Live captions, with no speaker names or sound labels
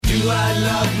Do I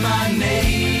love my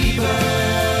neighbor?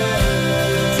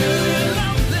 Do you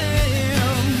love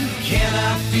them? Can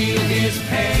I feel his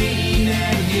pain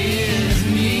and his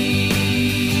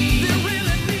need? They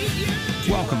really need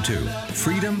you. Welcome to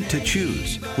Freedom to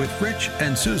Choose with Rich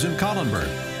and Susan Collenberg.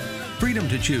 Freedom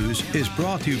to Choose is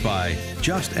brought to you by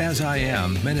Just As I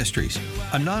Am Ministries,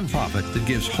 a nonprofit that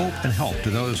gives hope and help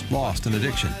to those lost in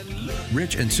addiction.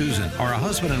 Rich and Susan are a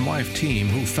husband and wife team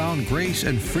who found grace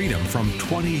and freedom from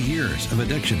 20 years of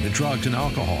addiction to drugs and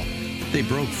alcohol. They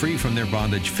broke free from their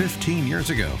bondage 15 years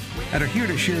ago and are here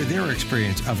to share their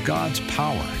experience of God's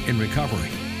power in recovery.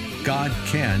 God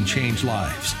can change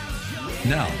lives.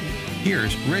 Now,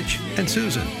 here's Rich and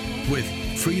Susan with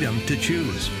Freedom to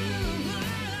Choose.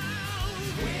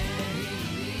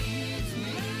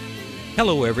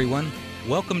 Hello, everyone.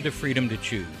 Welcome to Freedom to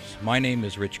Choose. My name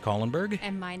is Rich Collenberg.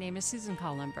 And my name is Susan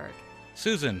Collenberg.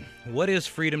 Susan, what is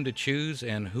Freedom to Choose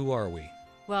and who are we?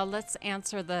 Well, let's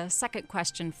answer the second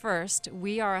question first.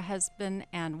 We are a husband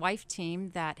and wife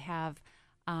team that have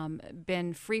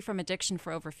been free from addiction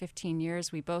for over 15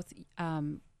 years. We both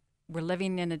were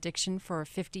living in addiction for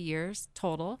 50 years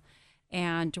total.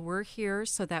 And we're here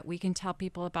so that we can tell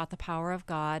people about the power of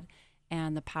God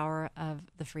and the power of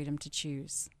the freedom to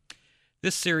choose.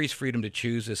 This series, Freedom to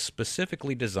Choose, is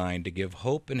specifically designed to give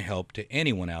hope and help to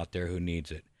anyone out there who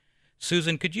needs it.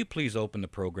 Susan, could you please open the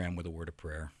program with a word of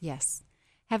prayer? Yes.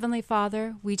 Heavenly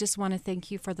Father, we just want to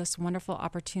thank you for this wonderful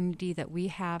opportunity that we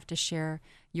have to share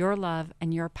your love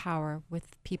and your power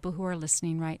with people who are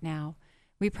listening right now.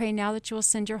 We pray now that you will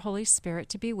send your Holy Spirit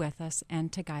to be with us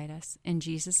and to guide us. In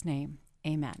Jesus' name,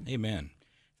 amen. Amen.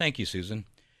 Thank you, Susan.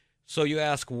 So you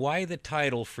ask, why the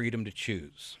title Freedom to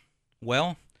Choose?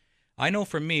 Well, I know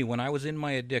for me, when I was in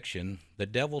my addiction, the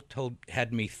devil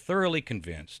had me thoroughly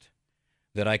convinced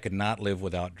that I could not live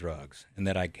without drugs and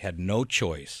that I had no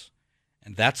choice.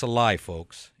 And that's a lie,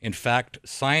 folks. In fact,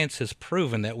 science has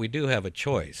proven that we do have a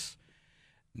choice.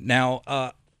 Now,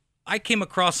 I came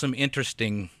across some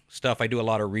interesting stuff. I do a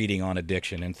lot of reading on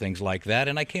addiction and things like that,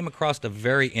 and I came across a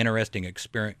very interesting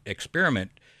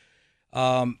experiment.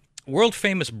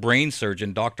 World-famous brain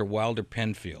surgeon Dr. Wilder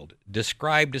Penfield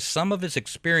described some of his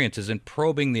experiences in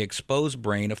probing the exposed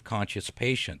brain of conscious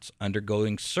patients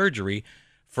undergoing surgery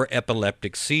for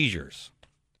epileptic seizures.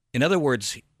 In other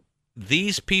words,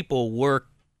 these people were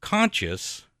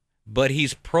conscious, but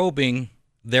he's probing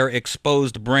their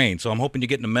exposed brain. So I'm hoping you're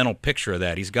getting a mental picture of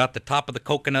that. He's got the top of the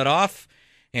coconut off,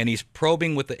 and he's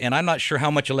probing with and I'm not sure how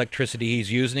much electricity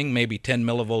he's using, maybe 10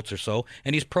 millivolts or so,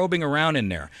 and he's probing around in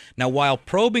there. Now, while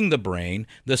probing the brain,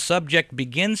 the subject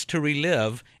begins to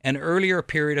relive an earlier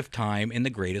period of time in the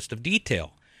greatest of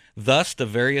detail. Thus, the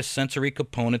various sensory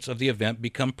components of the event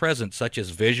become present, such as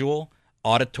visual,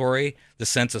 auditory, the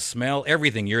sense of smell,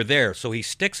 everything. You're there. So he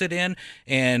sticks it in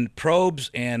and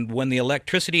probes, and when the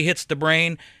electricity hits the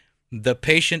brain, the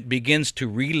patient begins to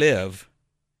relive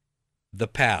the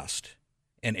past.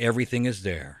 And everything is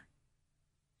there.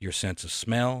 Your sense of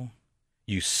smell,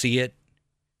 you see it,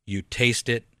 you taste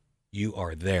it, you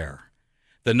are there.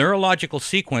 The neurological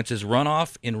sequence is run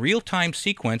off in real-time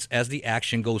sequence as the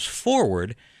action goes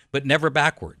forward, but never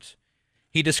backwards.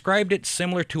 He described it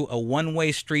similar to a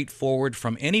one-way street forward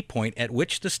from any point at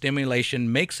which the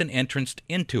stimulation makes an entrance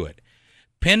into it.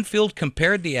 Penfield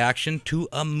compared the action to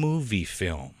a movie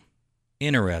film.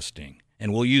 Interesting.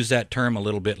 And we'll use that term a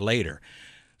little bit later.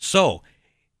 So,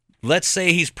 let's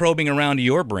say he's probing around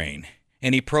your brain,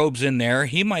 and he probes in there.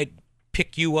 He might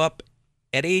pick you up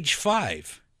at age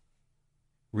 5,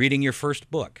 reading your first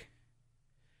book.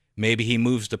 Maybe he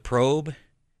moves the probe,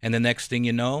 and the next thing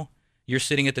you know, you're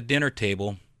sitting at the dinner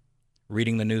table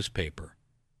reading the newspaper.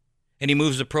 And he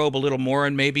moves the probe a little more,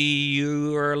 and maybe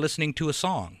you are listening to a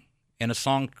song, and a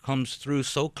song comes through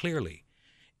so clearly.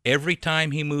 Every time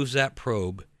he moves that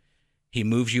probe, he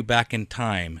moves you back in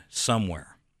time somewhere.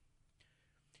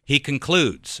 He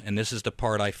concludes, and this is the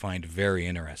part I find very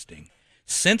interesting,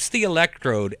 since the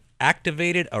electrode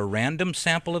activated a random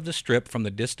sample of the strip from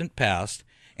the distant past,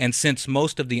 and since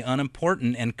most of the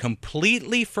unimportant and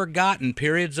completely forgotten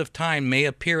periods of time may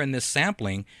appear in this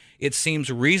sampling, it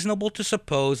seems reasonable to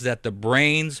suppose that the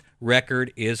brain's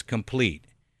record is complete,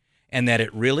 and that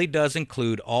it really does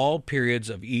include all periods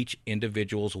of each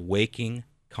individual's waking,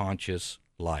 conscious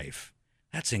life.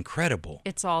 That's incredible.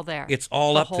 It's all there. It's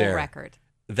all the up whole there. Record.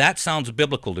 That sounds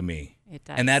biblical to me. It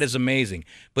does. And that is amazing.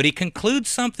 But he concludes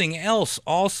something else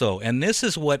also, and this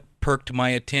is what perked my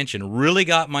attention, really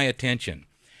got my attention.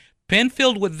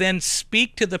 Penfield would then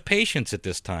speak to the patients at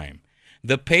this time.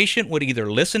 The patient would either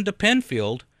listen to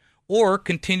Penfield or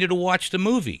continue to watch the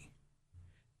movie.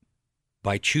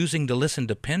 By choosing to listen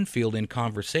to Penfield in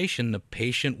conversation, the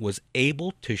patient was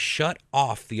able to shut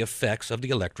off the effects of the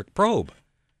electric probe.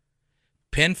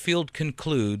 Penfield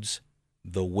concludes,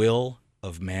 the will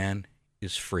of man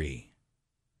is free.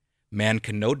 Man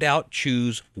can no doubt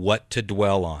choose what to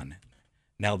dwell on.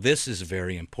 Now, this is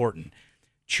very important.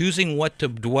 Choosing what to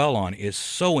dwell on is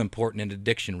so important in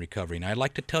addiction recovery. And I'd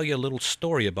like to tell you a little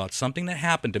story about something that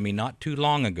happened to me not too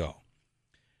long ago.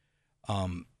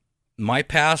 My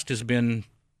past has been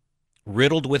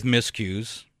riddled with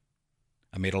miscues.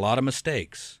 I made a lot of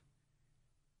mistakes.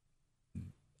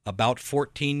 About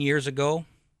 14 years ago,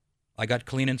 I got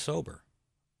clean and sober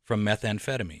from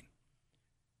methamphetamine,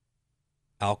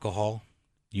 alcohol,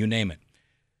 you name it.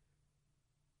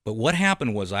 But what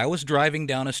happened was I was driving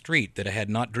down a street that I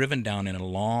had not driven down in a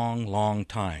long, long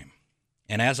time.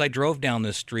 And as I drove down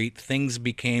this street, things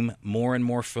became more and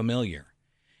more familiar.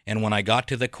 And when I got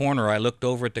to the corner, I looked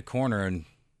over at the corner and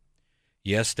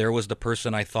yes, there was the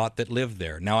person I thought that lived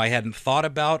there. Now, I hadn't thought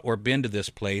about or been to this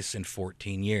place in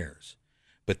 14 years.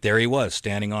 But there he was,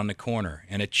 standing on the corner,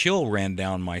 and a chill ran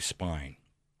down my spine.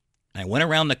 I went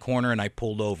around the corner and I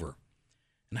pulled over.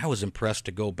 And I was impressed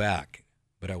to go back,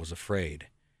 but I was afraid.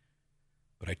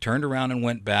 But I turned around and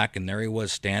went back, and there he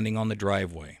was, standing on the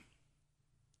driveway.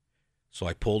 So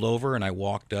I pulled over and I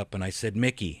walked up and I said,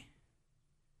 Mickey,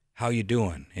 how you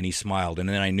doing? And he smiled, and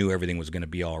then I knew everything was going to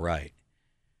be all right.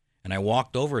 And I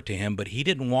walked over to him, but he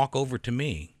didn't walk over to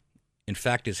me. In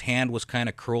fact, his hand was kind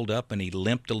of curled up and he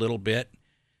limped a little bit.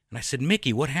 And I said,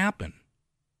 Mickey, what happened?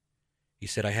 He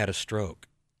said, I had a stroke.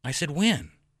 I said,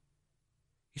 when?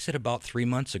 He said, about 3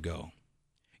 months ago.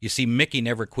 You see, Mickey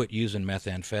never quit using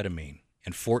methamphetamine.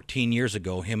 And 14 years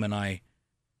ago, him and I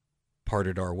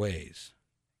parted our ways.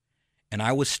 And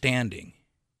I was standing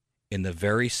in the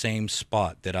very same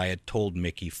spot that I had told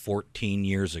Mickey 14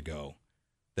 years ago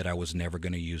that I was never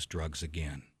going to use drugs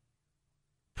again.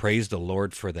 Praise the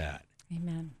Lord for that.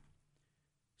 Amen.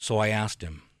 So I asked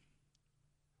him,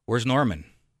 where's Norman?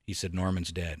 He said,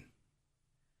 Norman's dead.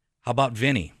 How about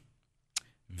Vinny?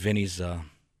 Vinny's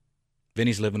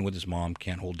living with his mom,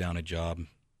 can't hold down a job.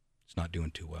 He's not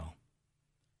doing too well.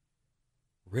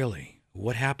 Really?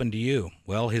 What happened to you?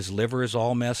 Well, his liver is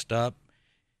all messed up.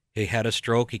 He had a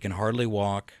stroke. He can hardly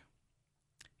walk.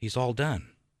 He's all done.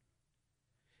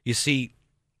 You see,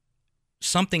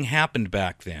 something happened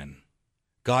back then.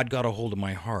 God got a hold of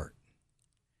my heart,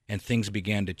 and things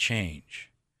began to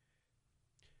change.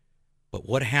 But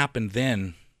what happened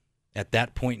then, at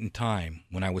that point in time,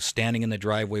 when I was standing in the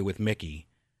driveway with Mickey,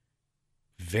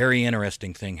 very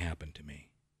interesting thing happened to me.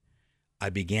 I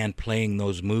began playing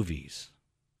those movies,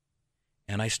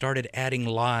 and I started adding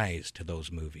lies to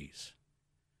those movies.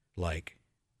 Like,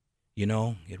 you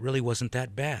know, it really wasn't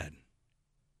that bad.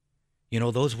 You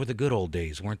know, those were the good old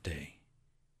days, weren't they?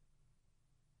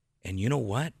 And you know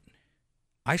what?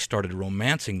 I started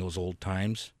romancing those old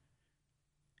times,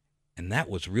 and that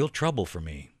was real trouble for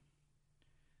me.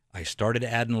 I started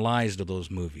adding lies to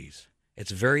those movies.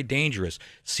 It's very dangerous.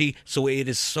 See, so it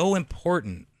is so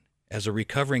important as a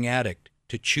recovering addict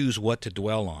to choose what to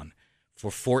dwell on.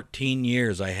 For 14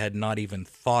 years, I had not even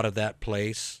thought of that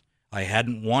place. I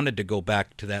hadn't wanted to go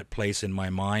back to that place in my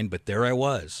mind, but there I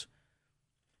was.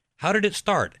 How did it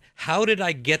start? How did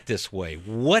I get this way?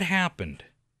 What happened?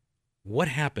 What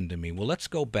happened to me? Well, let's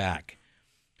go back.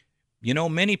 You know,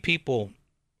 many people,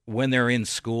 when they're in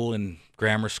school, in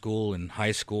grammar school and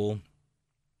high school,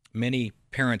 many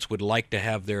parents would like to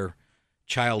have their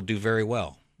child do very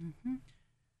well. Mm-hmm.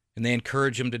 And they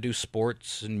encourage them to do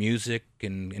sports and music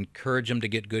and encourage them to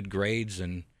get good grades.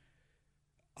 And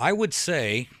I would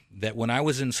say that when I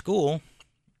was in school,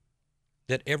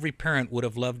 that every parent would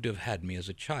have loved to have had me as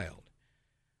a child.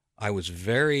 I was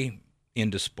very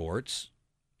into sports,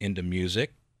 into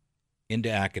music,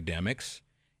 into academics.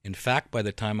 In fact, by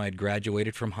the time I'd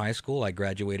graduated from high school, I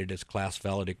graduated as class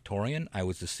valedictorian. I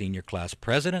was the senior class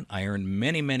president. I earned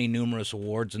many, many numerous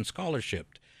awards and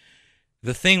scholarships.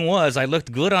 The thing was, I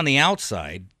looked good on the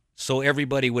outside, so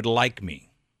everybody would like me.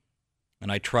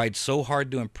 And I tried so hard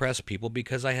to impress people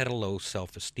because I had a low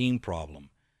self-esteem problem.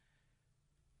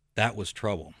 That was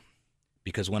trouble.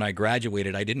 Because when I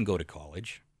graduated, I didn't go to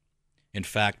college. In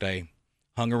fact, I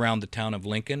hung around the town of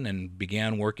Lincoln and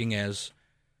began working as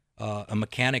a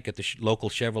mechanic at the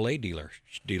local Chevrolet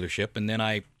dealership. And then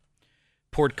I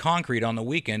poured concrete on the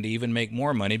weekend to even make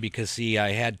more money because, see,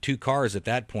 I had 2 cars at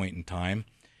that point in time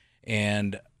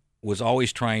and was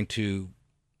always trying to,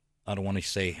 I don't want to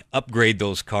say upgrade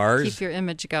those cars. Keep your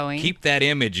image going. Keep that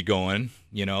image going,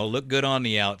 you know, look good on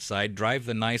the outside, drive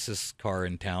the nicest car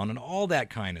in town and all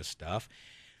that kind of stuff.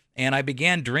 And I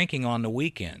began drinking on the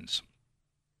weekends.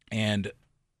 And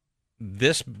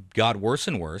this got worse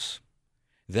and worse.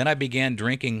 Then I began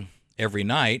drinking every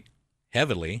night,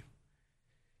 heavily.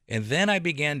 And then I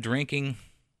began drinking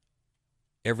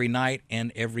every night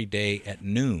and every day at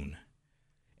noon.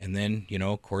 And then,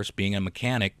 of course, being a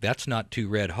mechanic, that's not too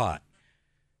red hot.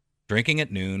 Drinking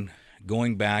at noon,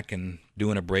 going back and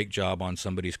doing a brake job on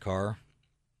somebody's car,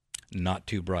 not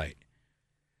too bright.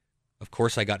 Of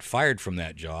course, I got fired from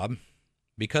that job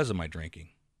because of my drinking.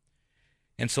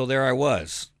 And so there I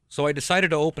was. So I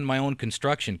decided to open my own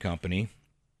construction company.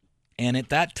 And at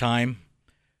that time,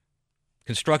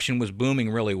 construction was booming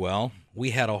really well.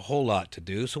 We had a whole lot to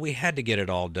do, so we had to get it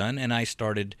all done. And I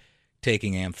started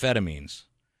taking amphetamines.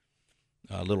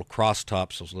 Little cross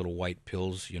tops, those little white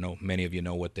pills, many of you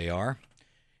know what they are.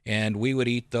 And we would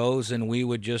eat those, and we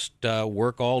would just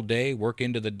work all day, work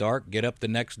into the dark, get up the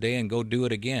next day, and go do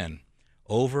it again,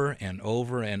 over and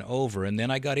over and over. And then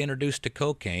I got introduced to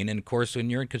cocaine. And, of course, when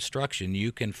you're in construction,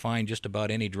 you can find just about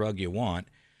any drug you want.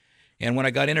 And when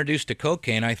I got introduced to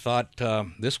cocaine, I thought,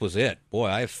 this was it. Boy,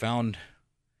 I found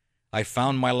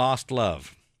my lost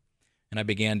love. And I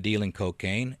began dealing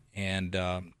cocaine, and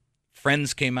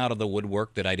friends came out of the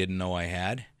woodwork that I didn't know I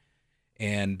had.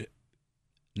 And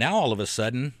now all of a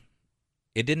sudden,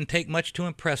 it didn't take much to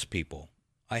impress people.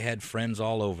 I had friends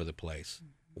all over the place.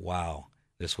 Wow,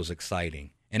 this was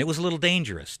exciting. And it was a little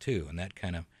dangerous, too, and that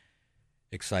kind of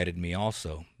excited me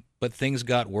also. But things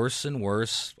got worse and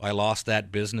worse. I lost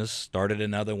that business, started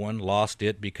another one, lost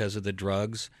it because of the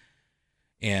drugs,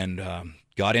 and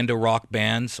got into rock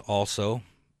bands also.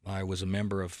 I was a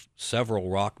member of several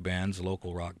rock bands,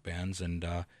 local rock bands, and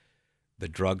the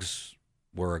drugs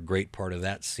were a great part of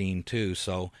that scene too.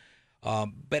 So,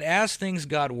 but as things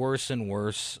got worse and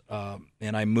worse,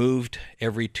 and I moved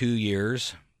every 2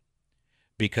 years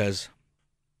because,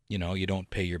 you don't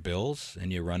pay your bills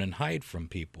and you run and hide from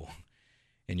people.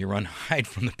 And you run and hide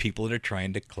from the people that are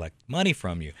trying to collect money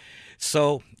from you.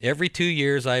 So every 2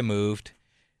 years I moved,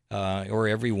 or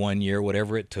every 1 year,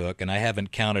 whatever it took. And I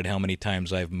haven't counted how many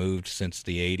times I've moved since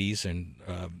the 80s,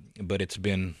 but it's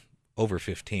been over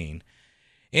 15.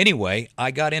 Anyway,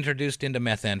 I got introduced into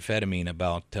methamphetamine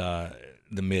about the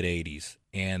mid-'80s,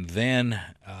 and then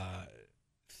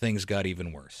things got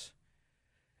even worse.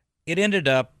 It ended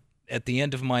up, at the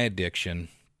end of my addiction,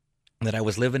 that I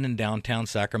was living in downtown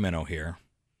Sacramento here,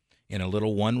 in a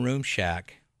little one-room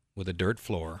shack with a dirt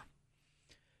floor,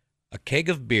 a keg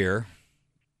of beer,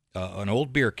 an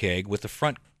old beer keg with the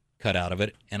front cut out of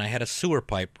it, and I had a sewer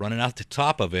pipe running out the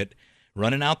top of it,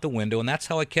 running out the window, and that's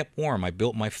how I kept warm. I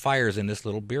built my fires in this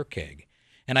little beer keg.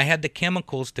 And I had the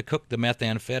chemicals to cook the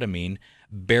methamphetamine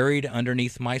buried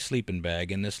underneath my sleeping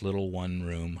bag in this little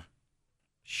one-room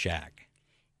shack.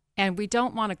 And we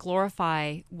don't want to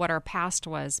glorify what our past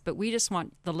was, but we just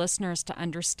want the listeners to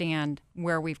understand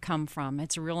where we've come from.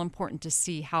 It's real important to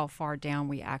see how far down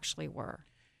we actually were.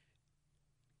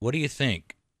 What do you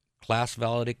think? Class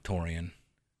valedictorian,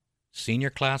 senior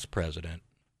class president,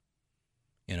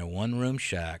 in a one-room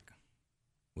shack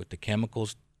with the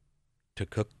chemicals to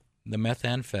cook the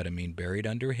methamphetamine buried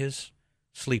under his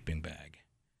sleeping bag.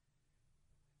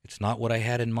 It's not what I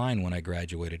had in mind when I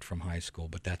graduated from high school,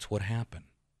 but that's what happened.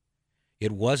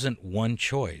 It wasn't one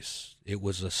choice. It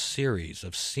was a series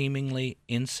of seemingly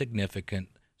insignificant,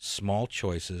 small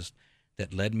choices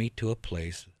that led me to a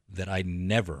place that I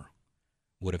never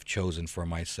would have chosen for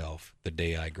myself the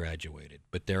day I graduated.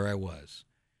 But there I was,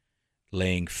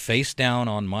 laying face down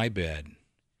on my bed,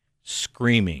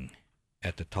 screaming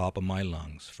at the top of my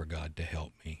lungs for God to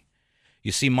help me.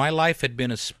 You see, my life had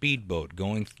been a speedboat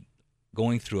going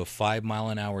through a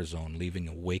 5-mile-an-hour zone, leaving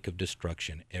a wake of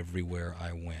destruction everywhere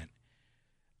I went.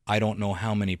 I don't know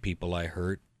how many people I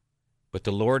hurt, but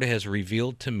the Lord has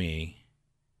revealed to me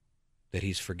that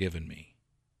He's forgiven me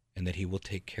and that He will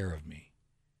take care of me.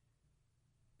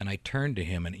 And I turned to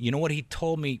Him, and you know what He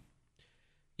told me?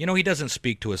 You know, He doesn't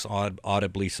speak to us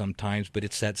audibly sometimes, but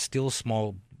it's that still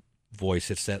small voice.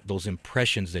 It's those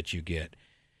impressions that you get.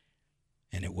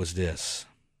 And it was this: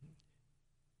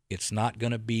 it's not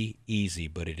going to be easy,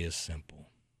 but it is simple.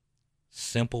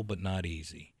 Simple, but not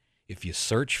easy. If you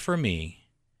search for me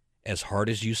as hard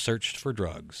as you searched for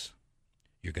drugs,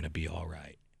 you're going to be all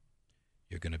right.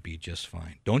 You're going to be just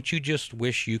fine. Don't you just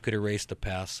wish you could erase the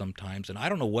past sometimes? And I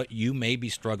don't know what you may be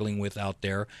struggling with out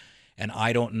there, and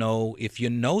I don't know if you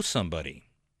know somebody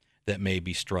that may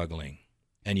be struggling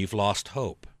and you've lost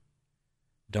hope.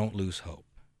 Don't lose hope.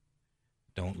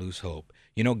 Don't lose hope.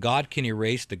 You know, God can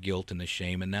erase the guilt and the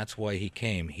shame, and that's why He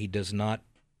came. He does not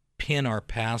pin our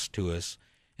past to us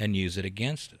and use it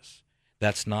against us.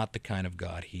 That's not the kind of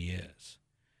God He is.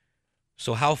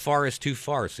 So how far is too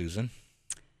far, Susan?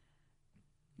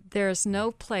 There's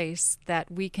no place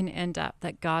that we can end up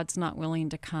that God's not willing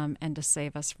to come and to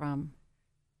save us from.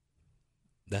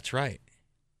 That's right.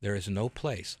 There is no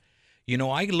place. You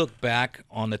know, I look back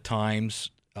on the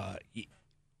times.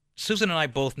 Susan and I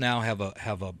both now have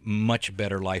a much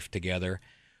better life together.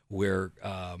 We're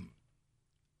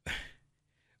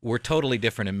totally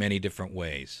different in many different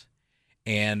ways.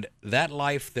 And that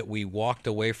life that we walked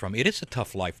away from, it is a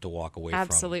tough life to walk away from.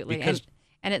 Absolutely.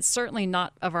 And it's certainly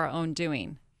not of our own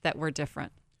doing that we're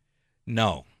different.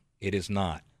 No, it is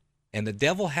not. And the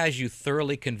devil has you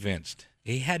thoroughly convinced.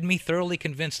 He had me thoroughly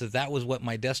convinced that that was what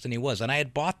my destiny was. And I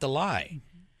had bought the lie.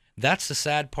 Mm-hmm. That's the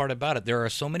sad part about it. There are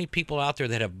so many people out there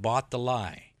that have bought the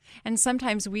lie. And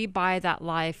sometimes we buy that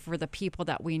lie for the people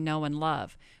that we know and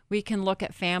love. We can look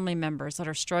at family members that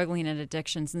are struggling in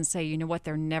addictions and say, you know what,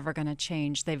 they're never going to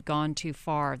change. They've gone too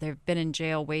far. They've been in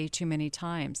jail way too many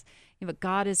times. But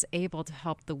God is able to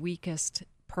help the weakest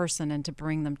person and to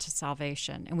bring them to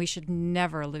salvation. And we should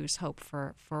never lose hope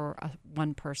for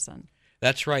one person.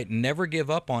 That's right. Never give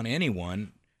up on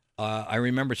anyone. I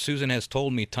remember Susan has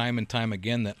told me time and time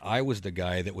again that I was the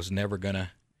guy that was never going to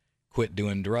quit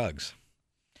doing drugs.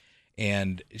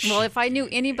 And well, if I knew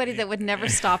anybody that would never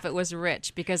stop, it was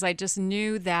Rich, because I just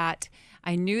knew that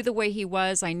I knew the way he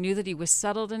was. I knew that he was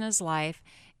settled in his life.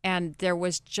 And there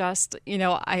was just,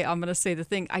 I'm going to say the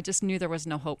thing, I just knew there was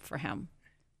no hope for him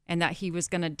and that he was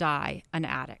going to die an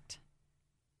addict.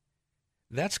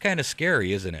 That's kind of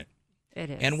scary, isn't it? It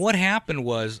is. And what happened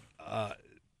was,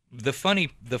 the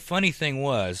funny thing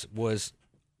was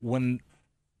when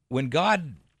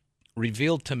God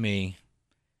revealed to me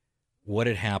what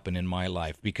had happened in my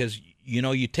life, because,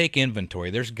 you take inventory.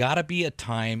 There's got to be a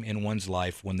time in one's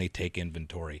life when they take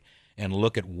inventory and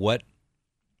look at what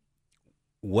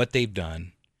they've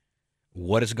done,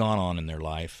 what has gone on in their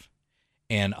life.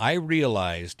 And I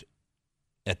realized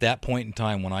at that point in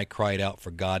time when I cried out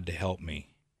for God to help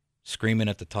me, screaming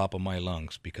at the top of my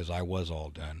lungs because I was all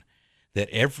done, that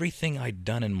everything I'd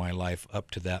done in my life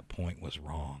up to that point was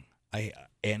wrong.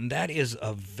 And that is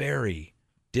a very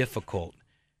difficult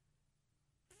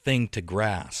thing to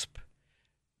grasp.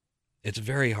 It's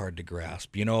very hard to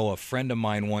grasp. A friend of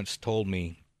mine once told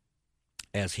me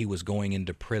as he was going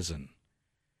into prison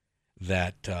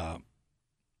that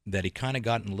he kind of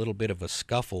got in a little bit of a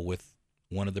scuffle with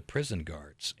one of the prison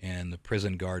guards, and the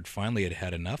prison guard finally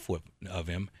had enough of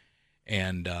him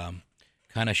and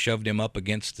kind of shoved him up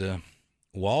against the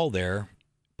wall there,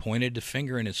 pointed the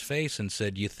finger in his face and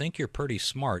said, "You think you're pretty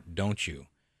smart, don't you?"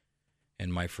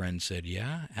 And my friend said,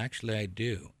 "Yeah, actually I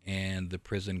do." And the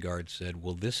prison guard said,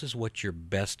 "Well, this is what your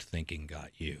best thinking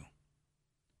got you.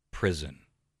 Prison.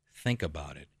 Think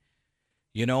about it."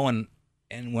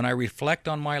 And when I reflect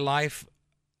on my life,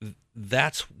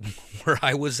 that's where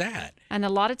I was at. And a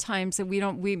lot of times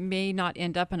we may not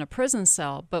end up in a prison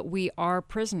cell, but we are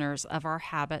prisoners of our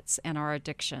habits and our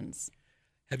addictions.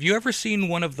 Have you ever seen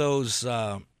one of those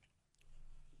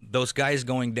guys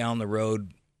going down the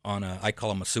road on I call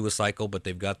them a suicycle, but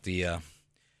they've got the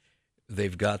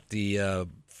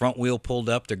front wheel pulled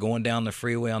up. They're going down the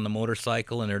freeway on the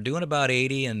motorcycle, and they're doing about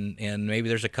 80, and maybe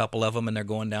there's a couple of them, and they're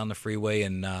going down the freeway,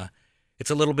 and it's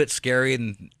a little bit scary,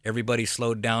 and everybody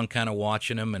slowed down kind of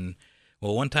watching them. And,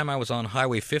 well, one time I was on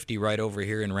Highway 50 right over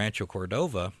here in Rancho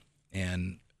Cordova,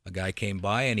 and a guy came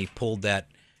by, and he pulled that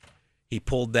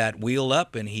wheel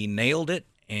up, and he nailed it,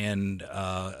 and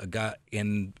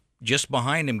just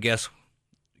behind him, guess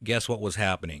what was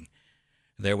happening?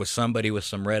 There was somebody with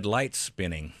some red lights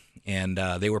spinning, and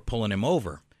they were pulling him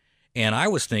over. And I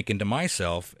was thinking to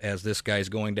myself, as this guy's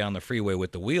going down the freeway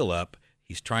with the wheel up,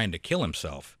 he's trying to kill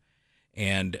himself.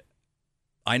 And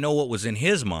I know what was in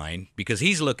his mind, because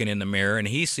he's looking in the mirror and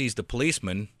he sees the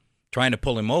policeman trying to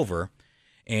pull him over,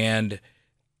 and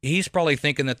he's probably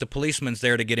thinking that the policeman's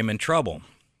there to get him in trouble.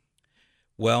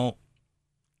 Well,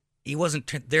 he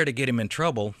wasn't there to get him in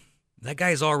trouble. That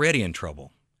guy's already in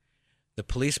trouble. The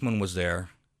policeman was there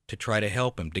to try to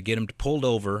help him, to get him pulled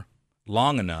over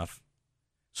long enough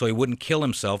so he wouldn't kill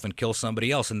himself and kill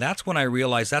somebody else. And that's when I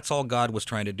realized that's all God was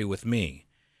trying to do with me,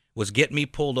 was get me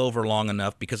pulled over long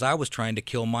enough because I was trying to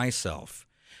kill myself.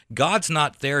 God's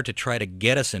not there to try to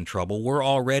get us in trouble. We're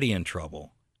already in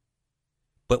trouble.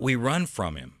 But we run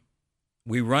from him.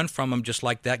 We run from him just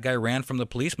like that guy ran from the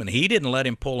policeman. He didn't let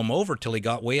him pull him over till he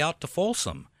got way out to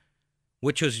Folsom,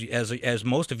 which is, as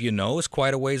most of you know, is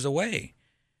quite a ways away.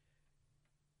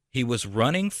 He was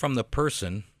running from the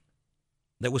person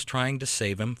that was trying to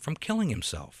save him from killing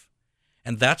himself.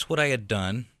 And that's what I had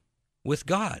done with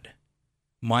God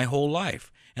my whole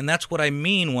life. And that's what I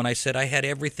mean when I said I had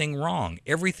everything wrong.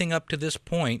 Everything up to this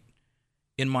point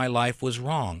in my life was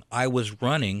wrong. I was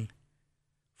running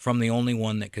from the only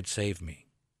one that could save me.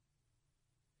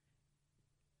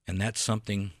 And that's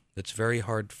something that's very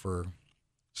hard for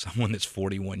someone that's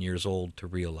 41 years old to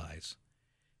realize.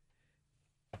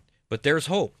 But there's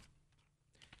hope.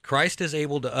 Christ is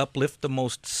able to uplift the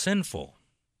most sinful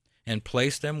and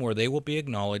place them where they will be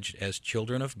acknowledged as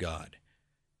children of God,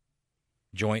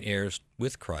 joint heirs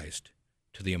with Christ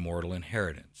to the immortal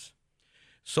inheritance.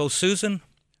 So, Susan,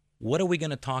 what are we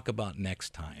going to talk about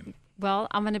next time? Well,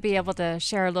 I'm going to be able to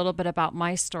share a little bit about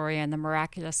my story and the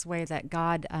miraculous way that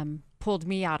God pulled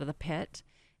me out of the pit,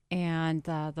 and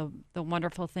the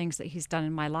wonderful things that He's done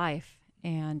in my life.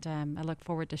 And I look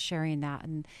forward to sharing that.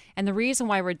 And the reason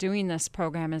why we're doing this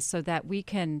program is so that we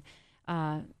can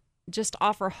just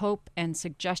offer hope and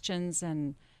suggestions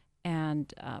and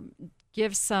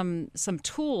give some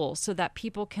tools so that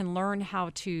people can learn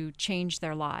how to change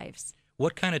their lives.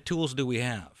 What kind of tools do we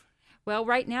have? Well,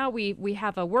 right now we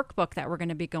have a workbook that we're going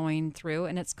to be going through,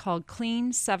 and it's called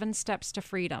Clean 7 Steps to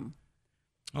Freedom.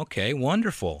 Okay,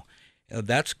 wonderful.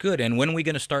 That's good. And when are we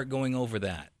going to start going over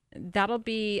that? That'll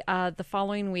be the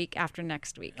following week after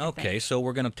next week. Okay, so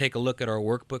we're going to take a look at our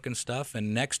workbook and stuff,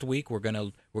 and next week we're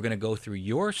going to go through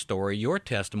your story, your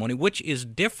testimony, which is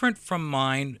different from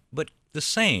mine, but the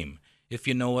same, if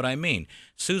you know what I mean.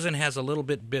 Susan has a little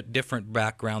bit different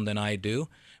background than I do,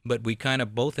 but we kind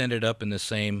of both ended up in the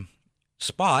same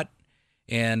spot,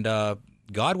 and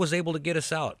God was able to get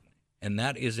us out. And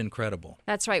that is incredible.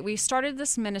 That's right. We started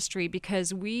this ministry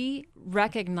because we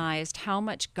recognized how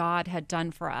much God had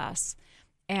done for us,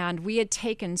 and we had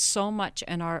taken so much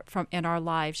in our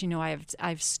lives. You know,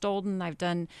 I've stolen, I've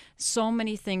done so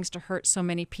many things to hurt so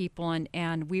many people,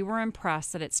 and we were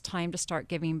impressed that it's time to start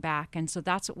giving back. And so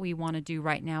that's what we want to do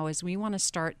right now, is we want to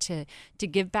start to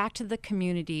give back to the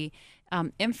community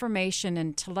information,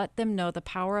 and to let them know the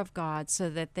power of God so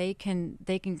that they can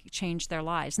change their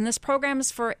lives. And this program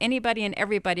is for anybody and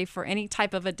everybody for any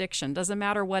type of addiction. Doesn't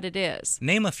matter what it is.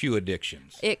 Name a few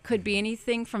addictions. It could be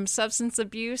anything from substance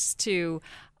abuse to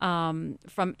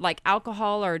from like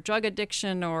alcohol or drug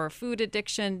addiction or food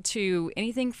addiction, to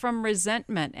anything from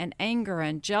resentment and anger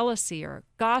and jealousy or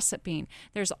gossiping.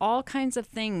 There's all kinds of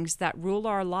things that rule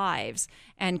our lives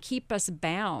and keep us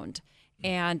bound.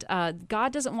 And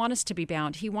God doesn't want us to be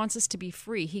bound. He wants us to be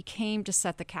free. He came to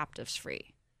set the captives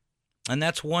free. And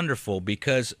that's wonderful,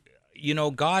 because, you know,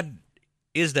 God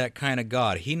is that kind of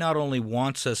God. He not only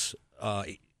wants us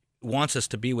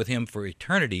to be with Him for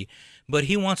eternity, but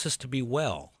He wants us to be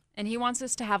well. And He wants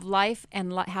us to have life,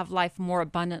 and have life more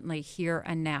abundantly here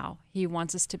and now. He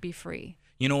wants us to be free.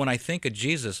 You know, when I think of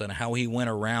Jesus and how He went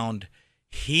around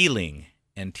healing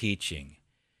and teaching,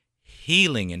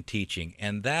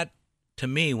 and that, to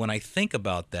me, when I think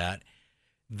about that,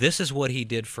 this is what He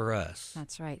did for us.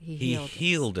 That's right. He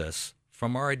healed us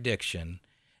from our addiction,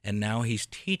 and now He's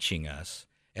teaching us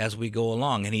as we go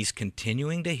along, and He's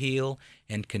continuing to heal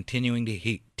and continuing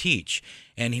to teach.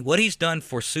 And what He's done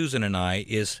for Susan and I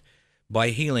is, by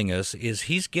healing us, is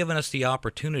He's given us the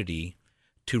opportunity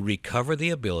to recover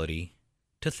the ability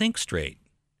to think straight.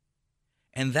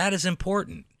 And that is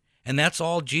important. And that's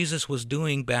all Jesus was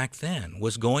doing back then,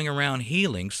 was going around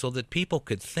healing so that people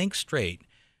could think straight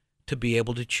to be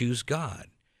able to choose God.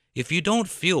 If you don't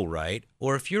feel right,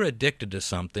 or if you're addicted to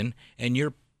something and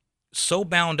you're so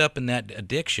bound up in that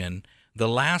addiction, the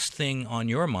last thing on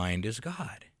your mind is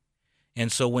God.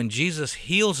 And so when Jesus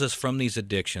heals us from these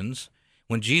addictions,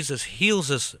 when Jesus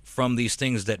heals us from these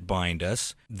things that bind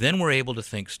us, then we're able to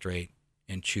think straight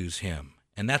and choose Him.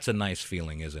 And that's a nice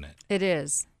feeling, isn't it? It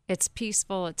is. It's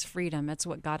peaceful, it's freedom, it's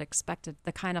what God expected,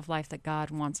 the kind of life that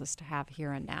God wants us to have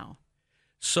here and now.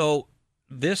 So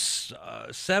this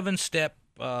 7-step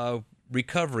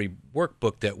recovery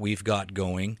workbook that we've got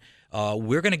going,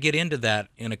 we're going to get into that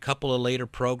in a couple of later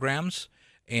programs.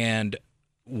 And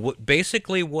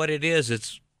basically what it is,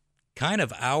 it's kind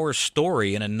of our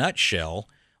story in a nutshell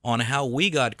on how we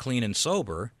got clean and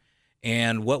sober.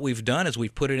 And what we've done is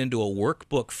we've put it into a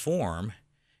workbook form,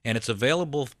 and it's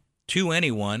available to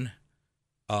anyone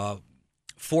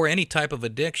for any type of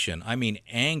addiction. I mean,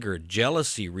 anger,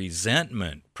 jealousy,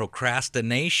 resentment,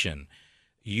 procrastination,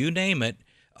 you name it.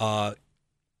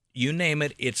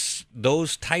 It's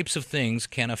those types of things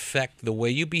can affect the way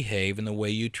you behave and the way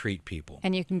you treat people.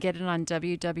 And you can get it on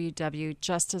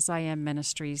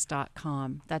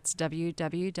www.justasIamministries.com. That's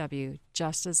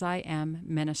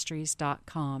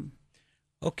www.justasIamministries.com.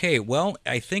 Okay, well,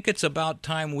 I think it's about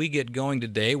time we get going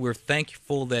today. We're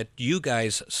thankful that you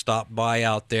guys stopped by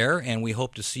out there, and we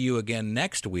hope to see you again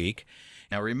next week.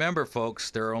 Now remember,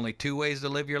 folks, there are only 2 ways to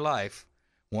live your life.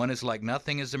 One is like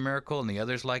nothing is a miracle, and the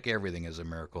other is like everything is a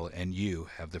miracle, and you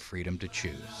have the freedom to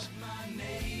choose.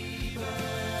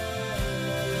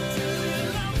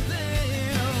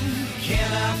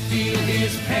 Can I feel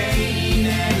his pain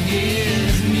and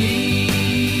his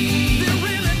need?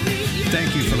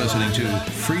 Thank you for listening to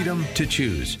Freedom to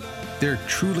Choose. There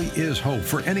truly is hope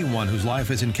for anyone whose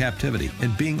life is in captivity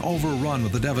and being overrun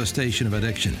with the devastation of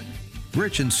addiction.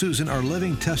 Rich and Susan are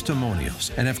living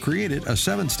testimonials and have created a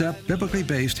 7-step biblically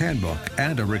based handbook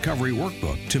and a recovery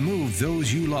workbook to move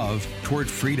those you love toward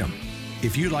freedom.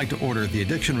 If you'd like to order the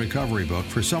Addiction Recovery Book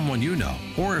for someone you know,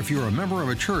 or if you're a member of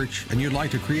a church and you'd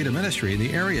like to create a ministry in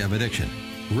the area of addiction,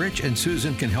 Rich and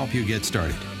Susan can help you get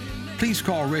started. Please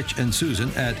call Rich and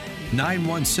Susan at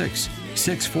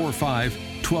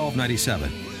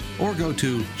 916-645-1297 or go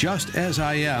to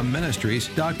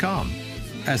JustAsIamMinistries.com.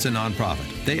 As a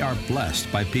nonprofit, they are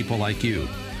blessed by people like you.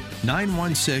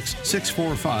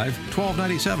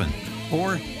 916-645-1297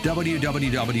 or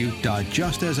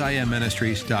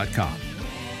www.JustAsIamMinistries.com.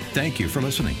 Thank you for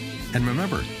listening. And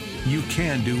remember, you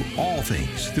can do all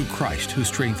things through Christ who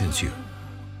strengthens you.